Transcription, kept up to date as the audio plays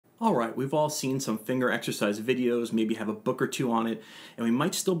All right, we've all seen some finger exercise videos, maybe have a book or two on it, and we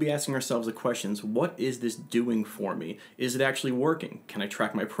might still be asking ourselves the questions, what is this doing for me? Is it actually working? Can I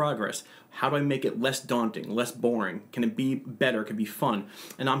track my progress? How do I make it less daunting, less boring? Can it be better? Can it be fun?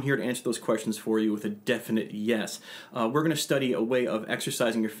 And I'm here to answer those questions for you with a definite yes. We're going to study a way of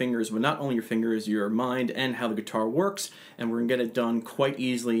exercising your fingers, but not only your fingers, your mind, and how the guitar works, and we're going to get it done quite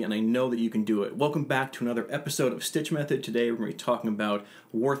easily, and I know that you can do it. Welcome back to another episode of StichMethod. Today we're going to be talking about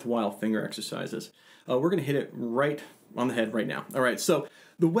worthwhile finger exercises. We're going to hit it right on the head right now. All right, so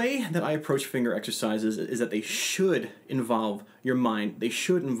the way that I approach finger exercises is that they should involve your mind. They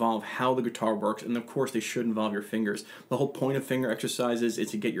should involve how the guitar works, and of course they should involve your fingers. The whole point of finger exercises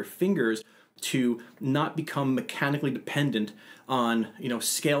is to get your fingers to not become mechanically dependent on,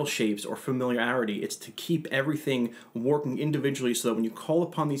 scale shapes or familiarity. It's to keep everything working individually so that when you call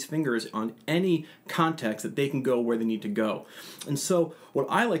upon these fingers on any context that they can go where they need to go. And so what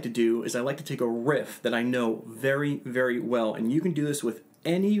I like to do is I like to take a riff that I know very, very well, and you can do this with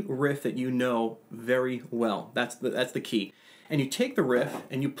any riff that you know very well. That's the key. And you take the riff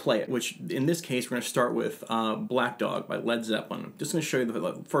and you play it, which in this case we're going to start with Black Dog by Led Zeppelin. I'm just going to show you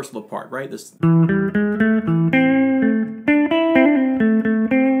the first little part, right? This.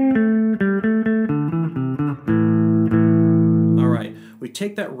 All right, we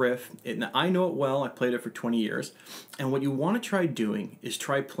take that riff, and I know it well, I played it for 20 years, and what you want to try doing is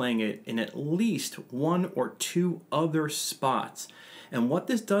try playing it in at least one or two other spots. And what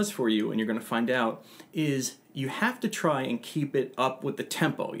this does for you, and you're going to find out, is you have to try and keep it up with the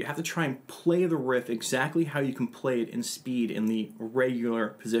tempo. You have to try and play the riff exactly how you can play it in speed in the regular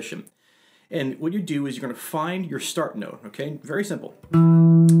position. And what you do is you're going to find your start note, okay? Very simple.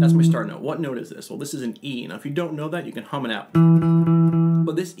 That's my start note. What note is this? Well, this is an E. Now, if you don't know that, you can hum it out.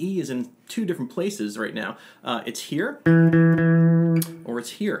 But this E is in two different places right now. It's here, or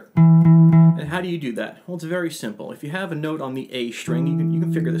it's here. And how do you do that? Well, it's very simple. If you have a note on the A string, you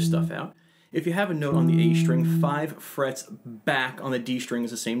can figure this stuff out. If you have a note on the A string, 5 frets back on the D string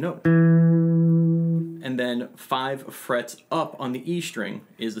is the same note. And then 5 frets up on the E string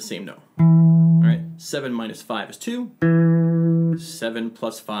is the same note. All right, 7 minus 5 is 2. 7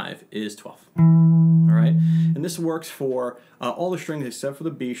 plus 5 is 12. All right, and this works for all the strings except for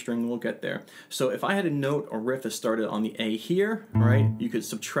the B string. We'll get there. So if I had a note or riff that started on the A here, all right, you could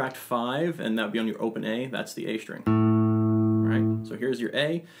subtract 5, and that would be on your open A. That's the A string. Right? So here's your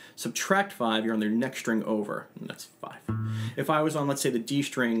A, subtract 5, you're on their next string over, and that's 5. If I was on, let's say, the D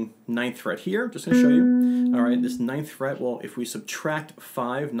string 9th fret here, just going to show you, all right, this 9th fret, well, if we subtract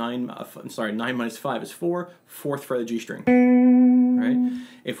 5, 9 minus 5 is 4, 4th fret of the G string, right?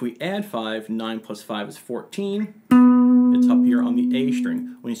 If we add 5, 9 plus 5 is 14, it's up here on the A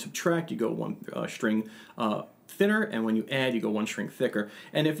string. When you subtract, you go one string thinner, and when you add, you go one string thicker.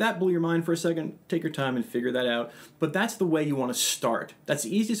 And if that blew your mind for a second, take your time and figure that out. But that's the way you want to start. That's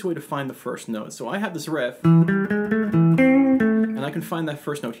the easiest way to find the first note. So I have this riff, and I can find that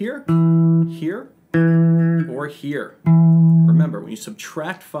first note here, here, or here. Remember, when you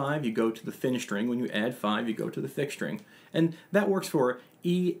subtract 5, you go to the thin string. When you add 5, you go to the thick string. And that works for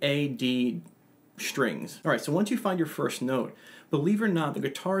E, A, D strings. All right, so once you find your first note, believe it or not, the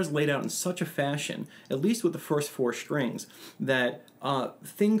guitar is laid out in such a fashion, at least with the first 4 strings, that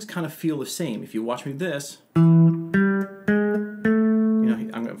things kind of feel the same. If you watch me this, I'm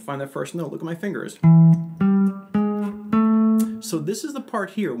going to find that first note. Look at my fingers. So this is the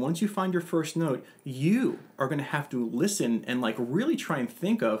part here. Once you find your first note, you are going to have to listen and really try and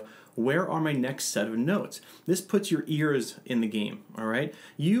think of, where are my next set of notes? This puts your ears in the game, all right?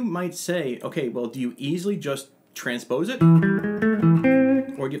 You might say, okay, well, do you easily just transpose it? Or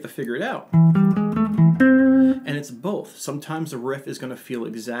do you have to figure it out? And it's both. Sometimes the riff is going to feel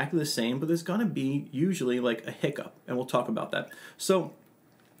exactly the same, but there's going to be usually like a hiccup, and we'll talk about that. So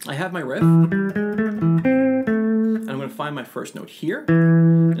I have my riff, and I'm going to find my first note here.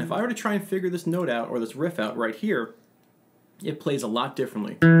 And if I were to try and figure this note out, or this riff out right here, it plays a lot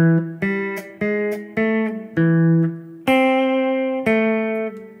differently.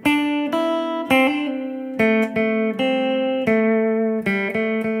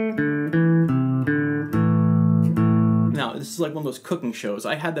 Now, this is like one of those cooking shows.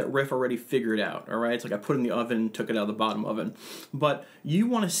 I had that riff already figured out, all right? It's like I put it in the oven, took it out of the bottom oven. But you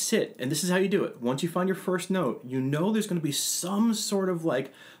want to sit, and this is how you do it. Once you find your first note, you know there's going to be some sort of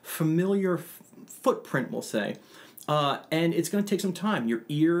familiar footprint, we'll say. And it's going to take some time. Your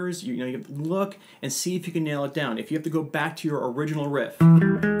ears, you have to look and see if you can nail it down. If you have to go back to your original riff and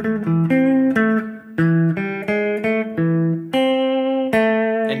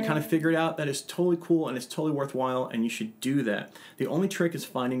kind of figure it out, that is totally cool and it's totally worthwhile, and you should do that. The only trick is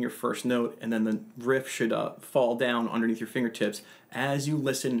finding your first note, and then the riff should fall down underneath your fingertips as you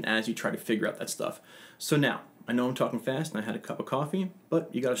listen and as you try to figure out that stuff. So now, I know I'm talking fast and I had a cup of coffee,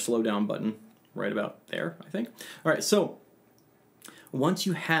 but you got a slow down button right about there, I think. All right, so once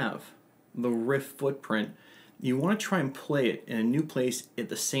you have the riff footprint, you want to try and play it in a new place at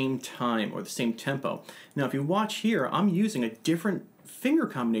the same time or the same tempo. Now, if you watch here, I'm using a different finger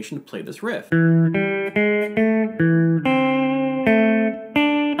combination to play this riff.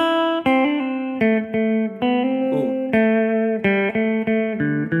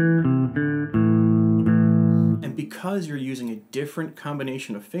 Because you're using a different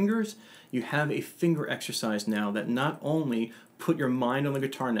combination of fingers, you have a finger exercise now that not only put your mind on the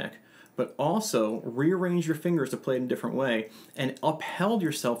guitar neck, but also rearrange your fingers to play it in a different way and upheld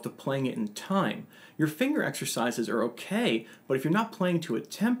yourself to playing it in time. Your finger exercises are okay, but if you're not playing to a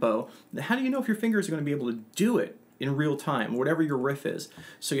tempo, how do you know if your fingers are going to be able to do it in real time, whatever your riff is?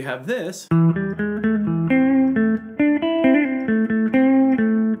 So you have this.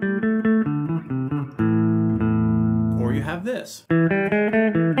 You have this.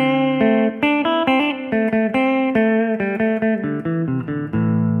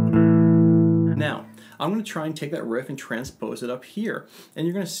 Now, I'm going to try and take that riff and transpose it up here. And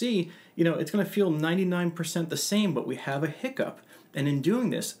you're going to see, it's going to feel 99% the same, but we have a hiccup. And in doing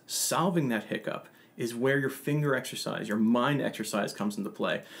this, solving that hiccup is where your finger exercise, your mind exercise comes into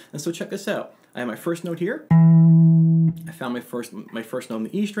play. And so check this out. I have my first note here. I found my first note on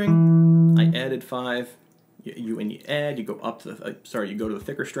the E string. I added 5. You add, you go up to the, you go to the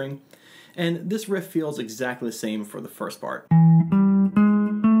thicker string, and this riff feels exactly the same for the first part.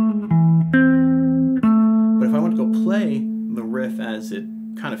 But if I want to go play the riff as it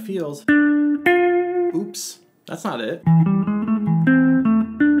kind of feels, oops, that's not it.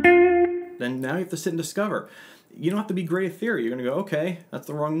 Then now you have to sit and discover. You don't have to be great at theory. You're going to go, okay, that's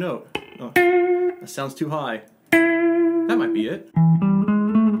the wrong note. Oh, that sounds too high. That might be it.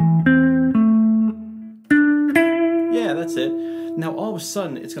 Yeah, that's it. Now all of a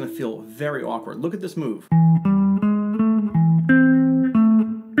sudden it's going to feel very awkward. Look at this move. And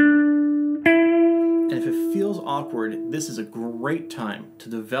if it feels awkward, this is a great time to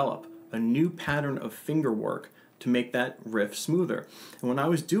develop a new pattern of finger work to make that riff smoother. And when I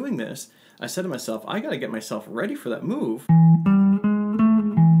was doing this, I said to myself, I got to get myself ready for that move. I'm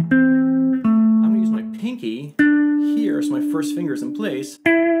going to use my pinky here so my first finger's in place.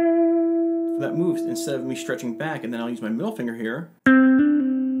 That moves instead of me stretching back, and then I'll use my middle finger here.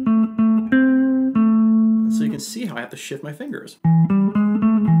 And so you can see how I have to shift my fingers.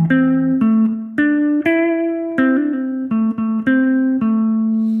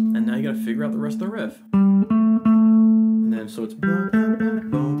 And now you gotta figure out the rest of the riff. And then so it's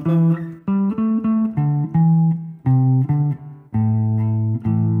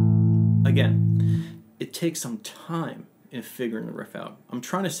again, it takes some time in figuring the riff out. I'm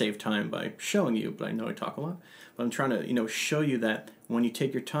trying to save time by showing you, but I know I talk a lot. But I'm trying to, show you that when you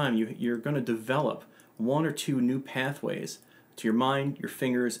take your time, you're going to develop 1 or 2 new pathways to your mind, your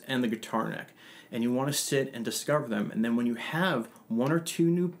fingers, and the guitar neck. And you want to sit and discover them. And then when you have 1 or 2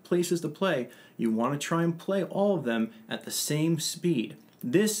 new places to play, you want to try and play all of them at the same speed.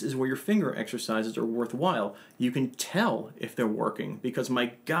 This is where your finger exercises are worthwhile. You can tell if they're working because,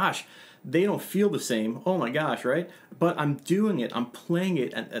 my gosh, they don't feel the same. Oh my gosh, right? But I'm doing it. I'm playing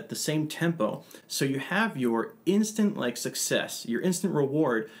it at the same tempo. So you have your instant success, your instant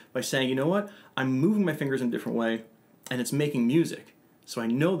reward by saying, you know what? I'm moving my fingers in a different way and it's making music. So I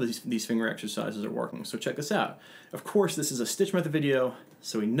know these finger exercises are working. So check this out. Of course, this is a StichMethod video,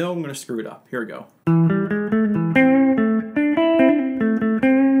 so we know I'm going to screw it up. Here we go.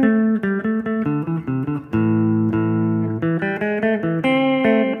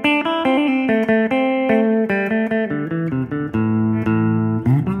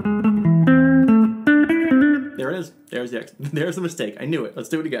 There it is. There's the mistake. I knew it. Let's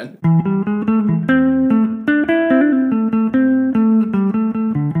do it again.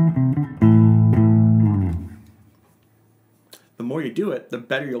 The more you do it, the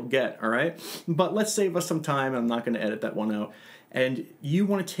better you'll get, all right? But let's save us some time. I'm not going to edit that one out. And you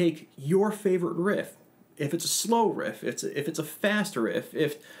want to take your favorite riff. If it's a slow riff, if it's a fast riff,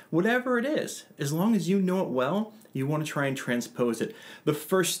 if whatever it is, as long as you know it well, you want to try and transpose it. The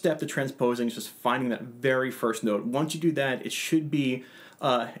first step to transposing is just finding that very first note. Once you do that, it should be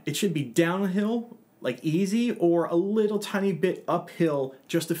downhill, like easy, or a little tiny bit uphill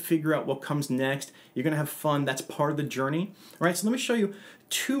just to figure out what comes next. You're going to have fun. That's part of the journey. All right, so let me show you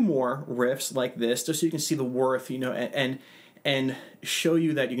 2 more riffs like this just so you can see the worth, and and show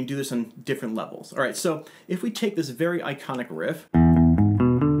you that you can do this on different levels. All right, so if we take this very iconic riff,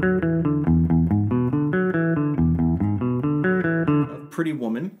 Pretty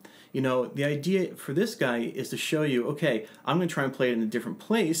Woman, you know, the idea for this guy is to show you, okay, I'm going to try and play it in a different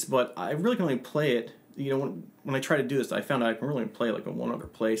place, but I really can only play it, you know, when I try to do this, I found out I can really play it like in one other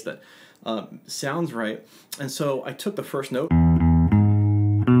place that sounds right. And so I took the first note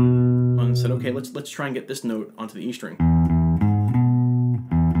and said, okay, let's try and get this note onto the E string.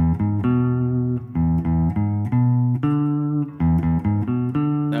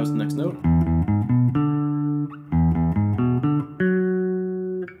 That was the next note.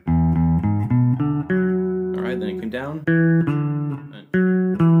 All right, then it came down.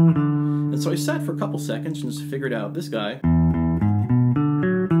 And so I sat for a couple seconds and just figured out this guy.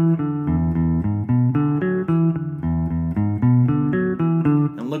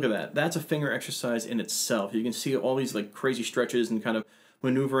 Look at that. That's a finger exercise in itself. You can see all these like crazy stretches and kind of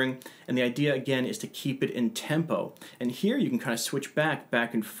maneuvering. And the idea again is to keep it in tempo. And here you can kind of switch back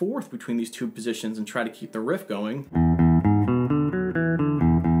and forth between these two positions and try to keep the riff going.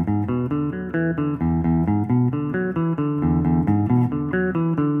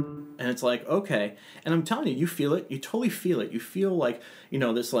 And it's like, okay. And I'm telling you, you feel it. You totally feel it. You feel like, you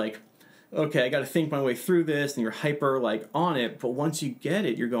know, this like, okay, I got to think my way through this, and you're hyper like on it, but once you get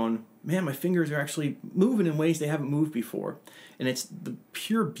it, you're going, man, my fingers are actually moving in ways they haven't moved before. And it's the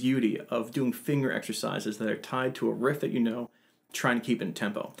pure beauty of doing finger exercises that are tied to a riff that you know, trying to keep it in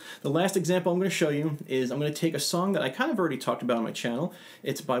tempo. The last example I'm going to show you is I'm going to take a song that I kind of already talked about on my channel.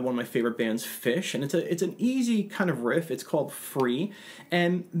 It's by one of my favorite bands, Phish, and it's an easy kind of riff. It's called Free,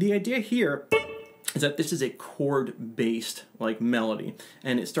 and the idea here is that this is a chord-based like melody,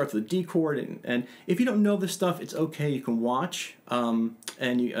 and it starts with a D chord, and if you don't know this stuff, it's okay, you can watch, and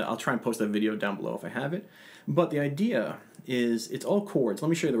I'll try and post that video down below if I have it, but the idea is it's all chords. Let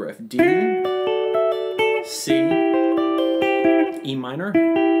me show you the riff. D, C, E minor,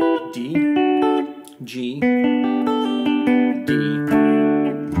 D, G, D,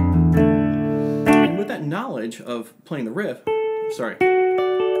 and with that knowledge of playing the riff, sorry,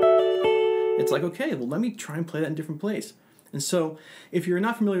 it's like, okay, well, let me try and play that in a different place. And so if you're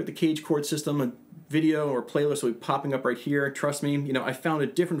not familiar with the cage chord system, a video or playlist will be popping up right here. Trust me, you know, I found a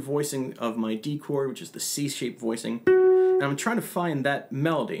different voicing of my D chord, which is the C-shaped voicing, and I'm trying to find that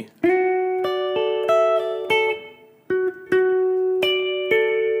melody.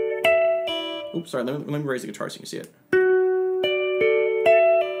 Oops, sorry, let me raise the guitar so you can see it.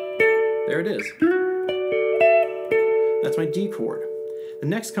 There it is. That's my D chord. The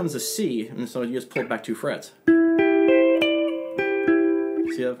next comes a C, and so you just pull it back 2 frets. See,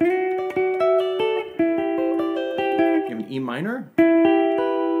 you have an E minor.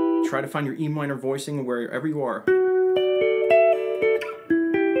 Try to find your E minor voicing wherever you are.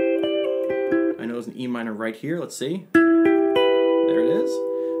 I know there's an E minor right here. Let's see. There it is.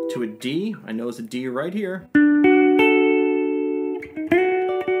 To a D. I know there's a D right here.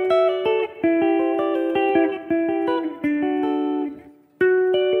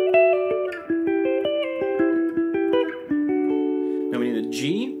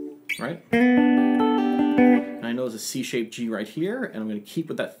 G, right? And I know there's a C-shaped G right here, and I'm going to keep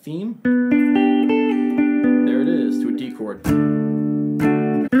with that theme. There it is, to a D chord.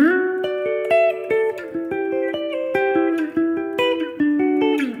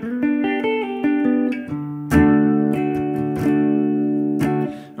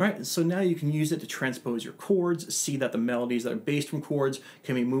 Alright, so now you can use it to transpose your chords, see that the melodies that are based from chords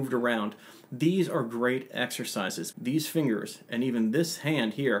can be moved around. These are great exercises. These fingers, and even this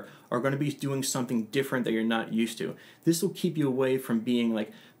hand here, are going to be doing something different that you're not used to. This will keep you away from being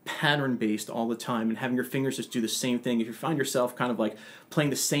like pattern-based all the time and having your fingers just do the same thing. If you find yourself kind of like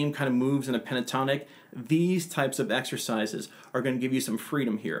playing the same kind of moves in a pentatonic, these types of exercises are going to give you some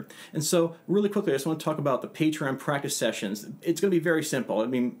freedom here. And so really quickly, I just want to talk about the Patreon practice sessions. It's going to be very simple. I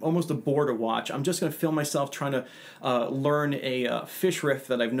mean, almost a bore to watch. I'm just going to film myself trying to learn a Phish riff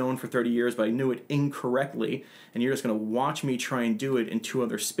that I've known for 30 years, but I knew it incorrectly. And you're just going to watch me try and do it in 2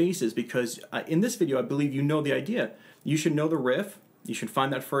 other spaces, because in this video, I believe you know the idea. You should know the riff. You should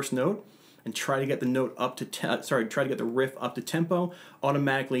find that first note and try to get the note up to try to get the riff up to tempo.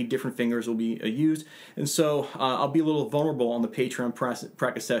 Automatically, different fingers will be used, and so I'll be a little vulnerable on the Patreon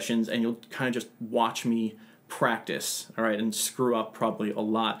practice sessions, and you'll kind of just watch me practice, all right, and screw up probably a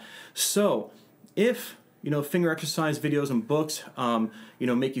lot. So, if you know finger exercise videos and books, you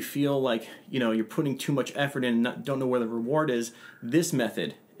know, make you feel like you're putting too much effort in and don't know where the reward is, this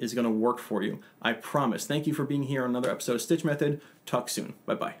method is going to work for you. I promise. Thank you for being here on another episode of StichMethod. Talk soon.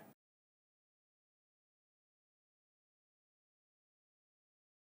 Bye-bye.